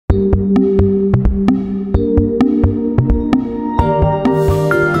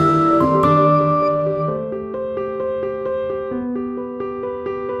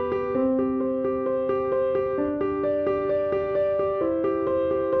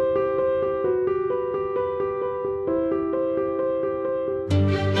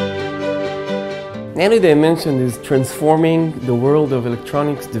Nano Dimension is transforming the world of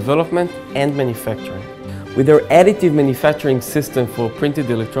electronics development and manufacturing. With our additive manufacturing system for printed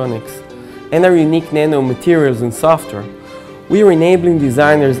electronics and our unique nano materials and software, we are enabling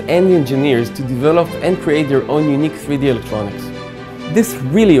designers and engineers to develop and create their own unique 3D electronics. This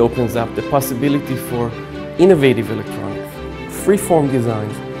really opens up the possibility for innovative electronics, free-form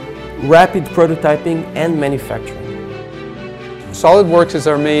designs, rapid prototyping and manufacturing. SOLIDWORKS is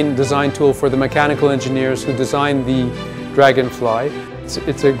our main design tool for the mechanical engineers who design the DragonFly.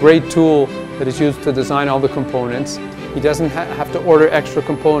 It's a great tool that is used to design all the components. He doesn't have to order extra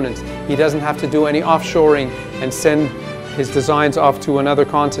components. He doesn't have to do any offshoring and send his designs off to another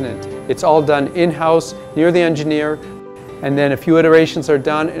continent. It's all done in-house, near the engineer, and then a few iterations are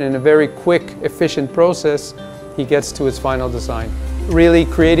done, and in a very quick, efficient process, he gets to his final design. Really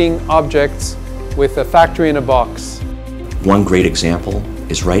creating objects with a factory in a box. One great example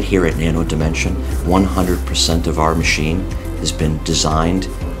is right here at Nano Dimension. 100% of our machine has been designed,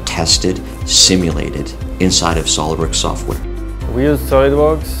 tested, simulated inside of SOLIDWORKS software. We use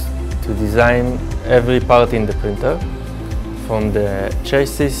SOLIDWORKS to design every part in the printer, from the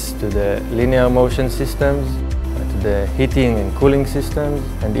chassis to the linear motion systems, to the heating and cooling systems,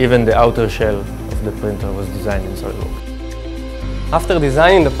 and even the outer shell of the printer was designed in SOLIDWORKS. After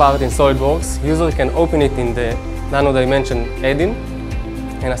designing the part in SOLIDWORKS, user can open it in the Nano Dimension add-in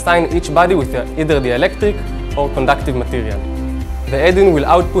and assign each body with either the electric or conductive material. The add-in will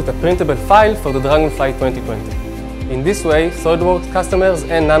output a printable file for the DragonFly 2020. In this way, SOLIDWORKS customers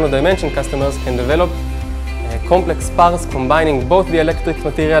and Nano Dimension customers can develop complex parts combining both the electric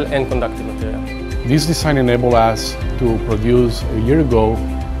material and conductive material. This design enabled us to produce a year ago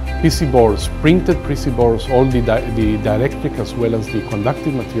PC boards, printed PC boards, all the dielectric as well as the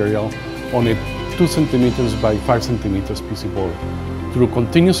conductive material on a 2 centimeters by 5 centimeters PC board. Through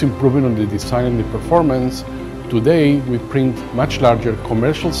continuous improvement on the design and the performance, today we print much larger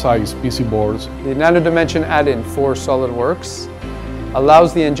commercial size PC boards. The Nano Dimension add-in for SOLIDWORKS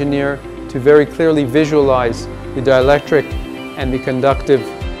allows the engineer to very clearly visualize the dielectric and the conductive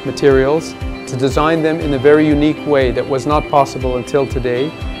materials, to design them in a very unique way that was not possible until today,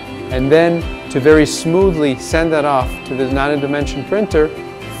 and then to very smoothly send that off to the Nano Dimension printer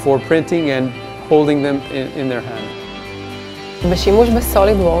for printing and holding them in their hand. בשימוש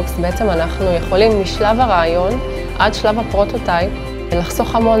בסולידוורקס בעצם אנחנו יכולים משלב הרעיון עד שלב הפרוטוטייפ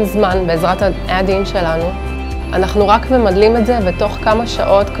לחסוך המון זמן בעזרת האד-אין שלנו. אנחנו רק ממדלים את זה ותוך כמה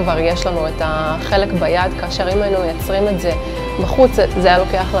שעות כבר יש לנו את החלק ביד, כאשר אם היינו מייצרים את זה בחוץ זה היה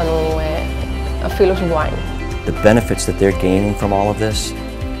לוקח לנו אפילו שבועיים. The benefits that they're gaining from all of this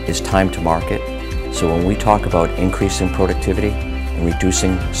is time to market. So when we talk about increasing productivity and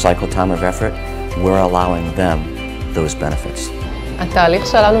reducing cycle time of effort, we're allowing them those benefits. התהליך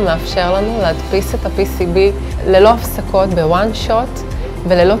שלנו מאפשר לנו להדפיס את ה-PCB ללא הפסקות ב-one shot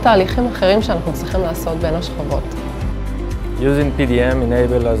וללא תהליכים אחרים שאנחנו צריכים לעשות בין השכבות. Using PDM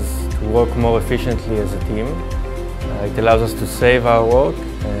enables us to work more efficiently as a team. It allows us to save our work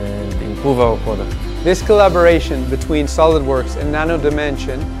and improve our product. This collaboration between SOLIDWORKS and Nano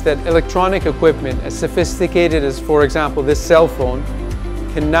Dimension, that electronic equipment as sophisticated as, for example, this cell phone,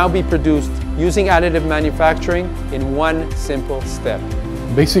 can now be produced using additive manufacturing in one simple step.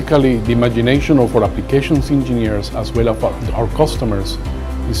 Basically, the imagination of our applications engineers as well as our customers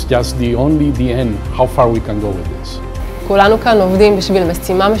is just the end, how far we can go with this. כולנו כאן עובדים בשביל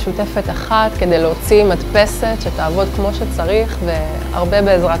משימה משותפת אחת כדי להוציא מדפסת שתעבוד כמו שצריך והרבה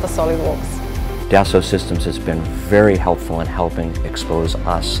בעזרת הסולידוורקס. Dassault Systems has been very helpful in helping expose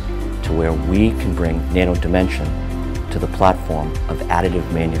us to where we can bring Nano Dimension to the platform of additive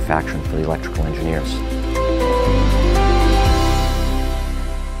manufacturing for the electrical engineers.